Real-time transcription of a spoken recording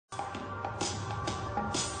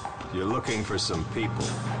You're looking for some people.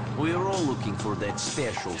 We're all looking for that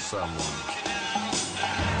special someone.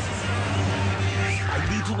 I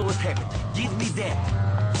need to know what happened. Give me that.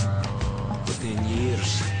 For 10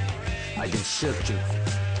 years, I've been searching.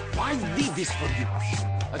 I did this for you.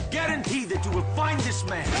 I guarantee that you will find this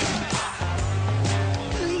man.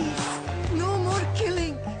 Please, no more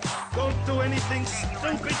killing. Don't do anything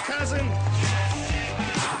stupid, cousin.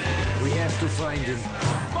 We have to find him.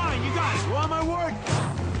 Fine, you got it. You want my word?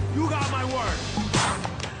 You got my word.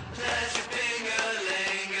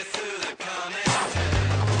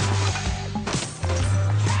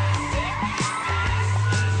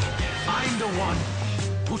 I'm the one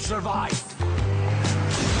who survived.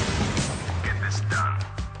 Get this done,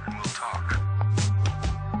 and we'll talk.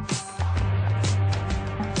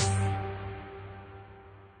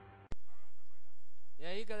 E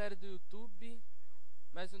aí, galera do YouTube,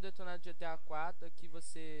 mais um Detonado GTA IV. Aqui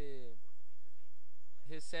você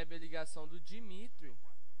recebe a ligação do Dimitri.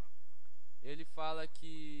 Ele fala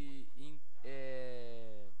que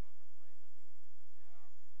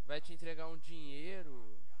vai te entregar um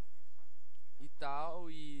dinheiro e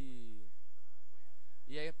tal, e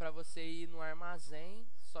é pra você ir no armazém,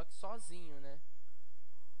 só que sozinho, né?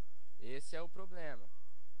 Esse é o problema.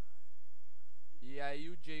 E aí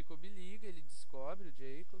o Jacob liga, ele descobre o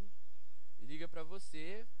Jacob e liga pra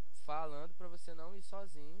você, falando pra você não ir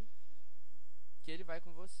sozinho, que ele vai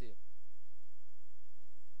com você.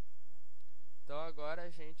 Então agora a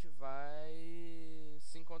gente vai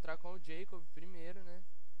se encontrar com o Jacob primeiro, né?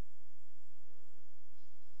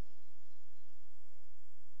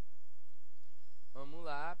 Vamos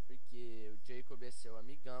lá, porque o Jacob é seu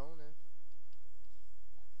amigão, né?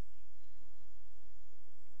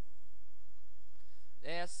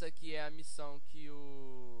 Essa aqui é a missão que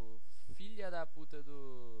o filha da puta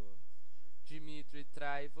do Dimitri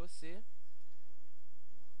trai você.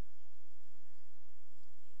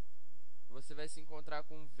 Você vai se encontrar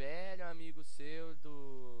com um velho amigo seu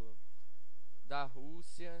da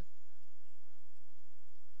Rússia.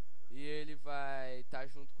 E ele vai estar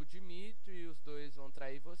junto com o Dimitri e os dois vão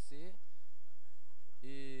trair você.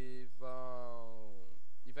 E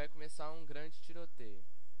vai começar um grande tiroteio.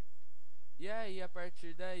 E aí, a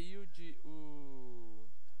partir daí, o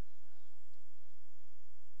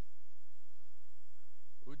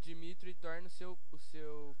Dimitri torna o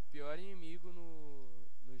seu pior inimigo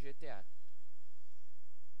no GTA.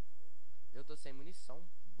 Eu tô sem munição,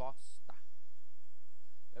 bosta.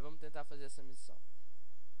 Mas vamos tentar fazer essa missão.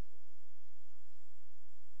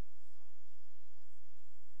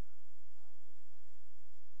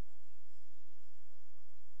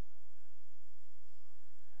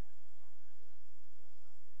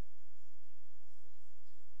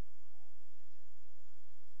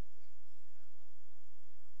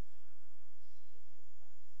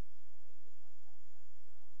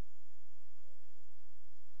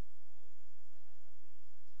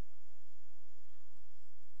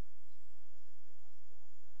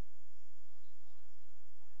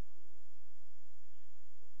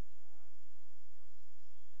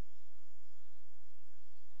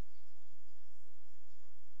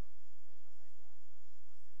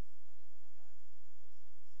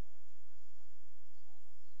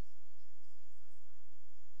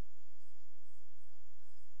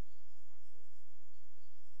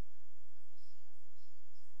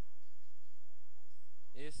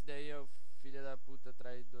 Esse daí é o filho da puta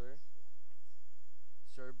traidor,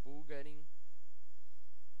 Sr. Bulgarin.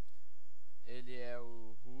 Ele é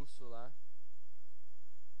o russo lá.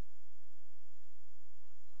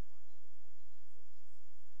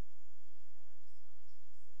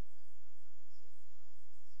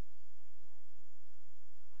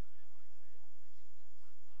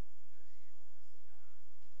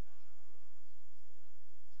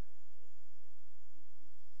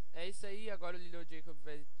 É isso aí, agora o Lilo Jacob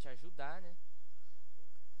vai te ajudar, né?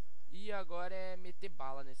 E agora é meter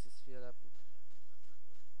bala nesses filhos da puta.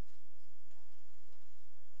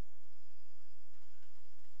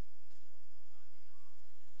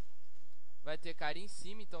 Vai ter cara em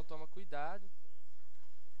cima, então toma cuidado.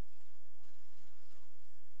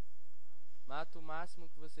 Mata o máximo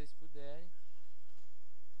que vocês puderem.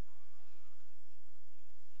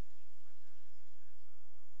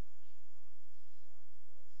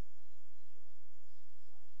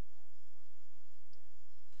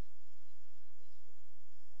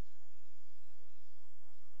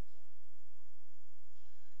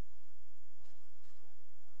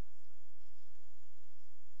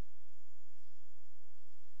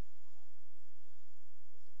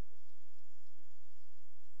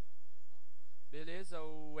 Beleza,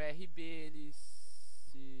 o RB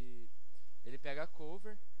ele pega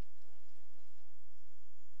cover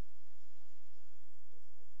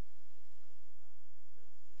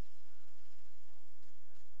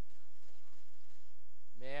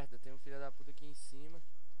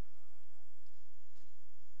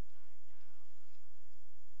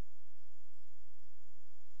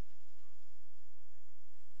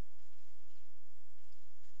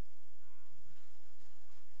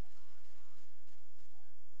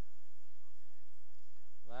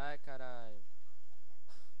Ai, caralho.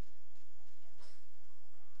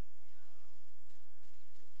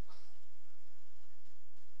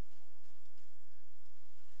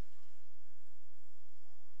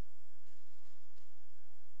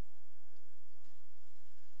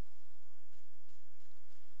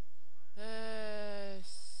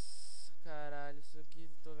 Caralho, isso aqui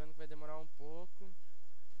tô vendo que vai demorar um pouco.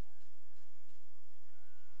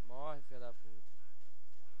 Morre, filha da puta.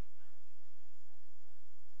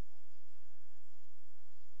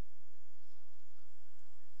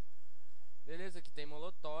 Beleza, aqui tem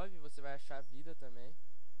molotov, você vai achar vida também.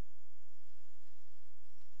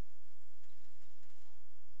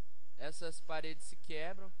 Essas paredes se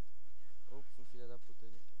quebram. Opa, um filho da puta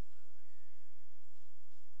ali.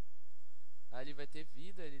 Ali vai ter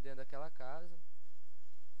vida ali dentro daquela casa.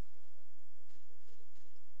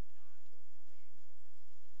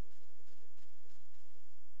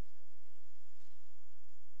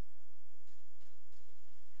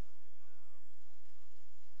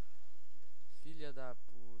 Filha da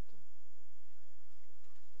puta.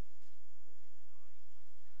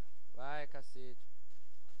 Vai, cacete.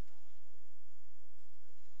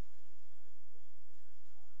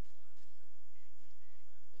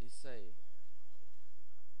 Isso aí.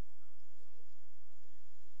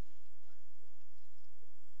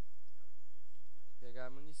 Pegar a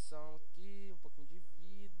munição aqui, um pouquinho de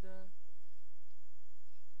vida.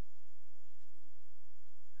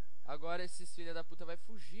 Agora esses filha da puta vai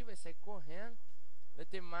fugir, vai sair correndo. Vai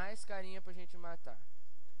ter mais carinha pra gente matar.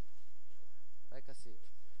 Vai, cacete.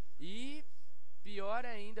 E pior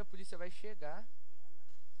ainda, a polícia vai chegar.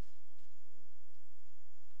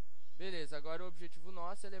 Beleza, agora o objetivo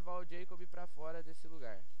nosso é levar o Jacob pra fora desse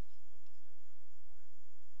lugar.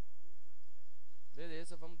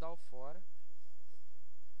 Beleza, vamos dar o fora.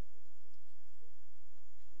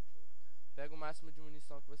 Pega o máximo de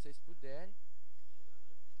munição que vocês puderem.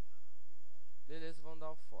 Beleza, vamos dar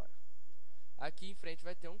o fora. Aqui em frente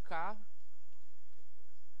vai ter um carro.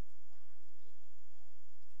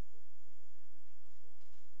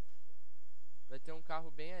 Vai ter um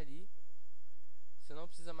carro bem ali. Você não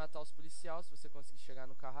precisa matar os policiais se você conseguir chegar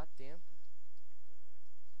no carro a tempo.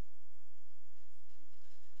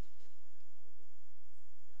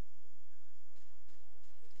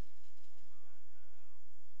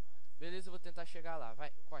 Beleza, eu vou tentar chegar lá.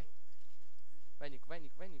 Vai, corre. Vai, Nico, vai,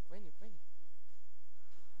 Nico, vai, Nico, vai, Nico, vai, Nico.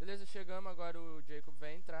 Beleza, chegamos, agora o Jacob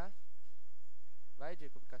vai entrar. Vai,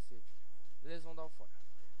 Jacob, cacete. Beleza, vamos dar o fora.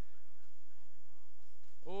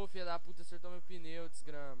 Ô, filha da puta, acertou meu pneu,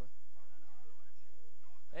 desgrama.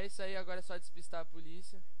 É isso aí, agora é só despistar a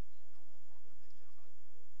polícia.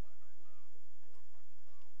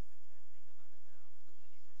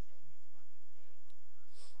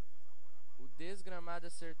 O desgramado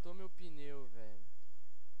acertou meu pneu, velho.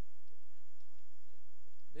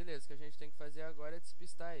 Beleza, o que a gente tem que fazer agora é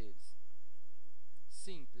despistar eles.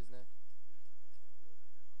 Simples, né?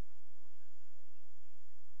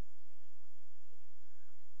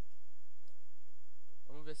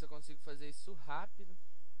 Vamos ver se eu consigo fazer isso rápido.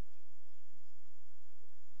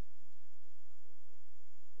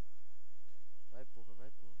 Vai, porra,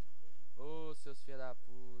 vai, porra. Ô, seus filha da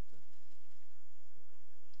puta.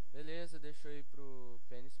 Beleza, deixa eu ir pro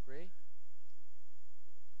pen spray.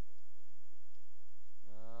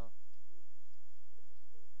 Não.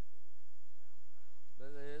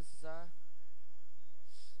 Beleza.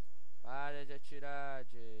 Para de atirar,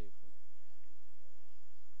 Jacob.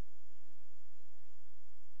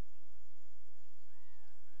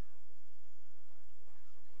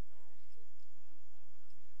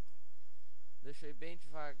 Deixa eu ir bem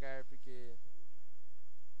devagar, porque...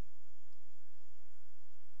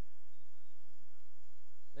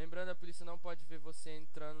 Lembrando, a polícia não pode ver você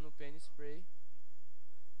entrando no pen spray.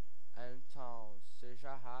 Então,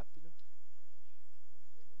 seja rápido.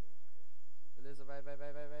 Beleza, vai, vai,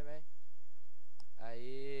 vai, vai, vai, vai.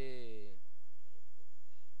 Aê.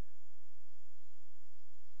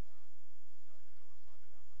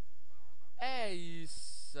 É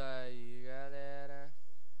isso aí, galera.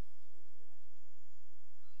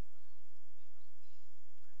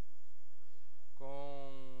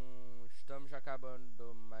 Estamos já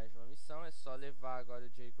acabando mais uma missão. É só levar agora o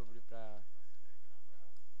Jacob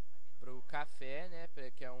pro café, né?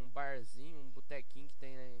 Que é um barzinho, um botequinho que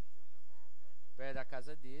tem aí perto da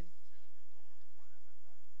casa dele.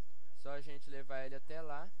 Só a gente levar ele até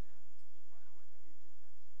lá.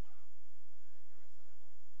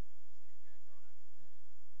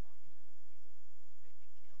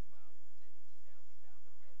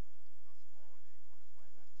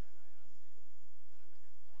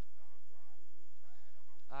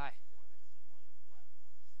 Ai.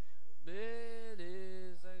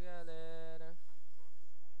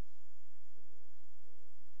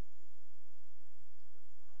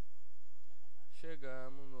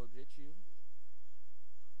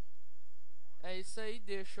 isso aí,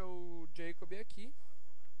 deixa o Jacob aqui.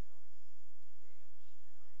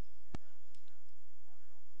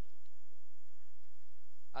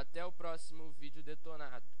 Até o próximo vídeo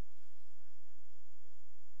detonado.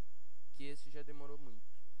 Que esse já demorou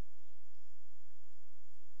muito.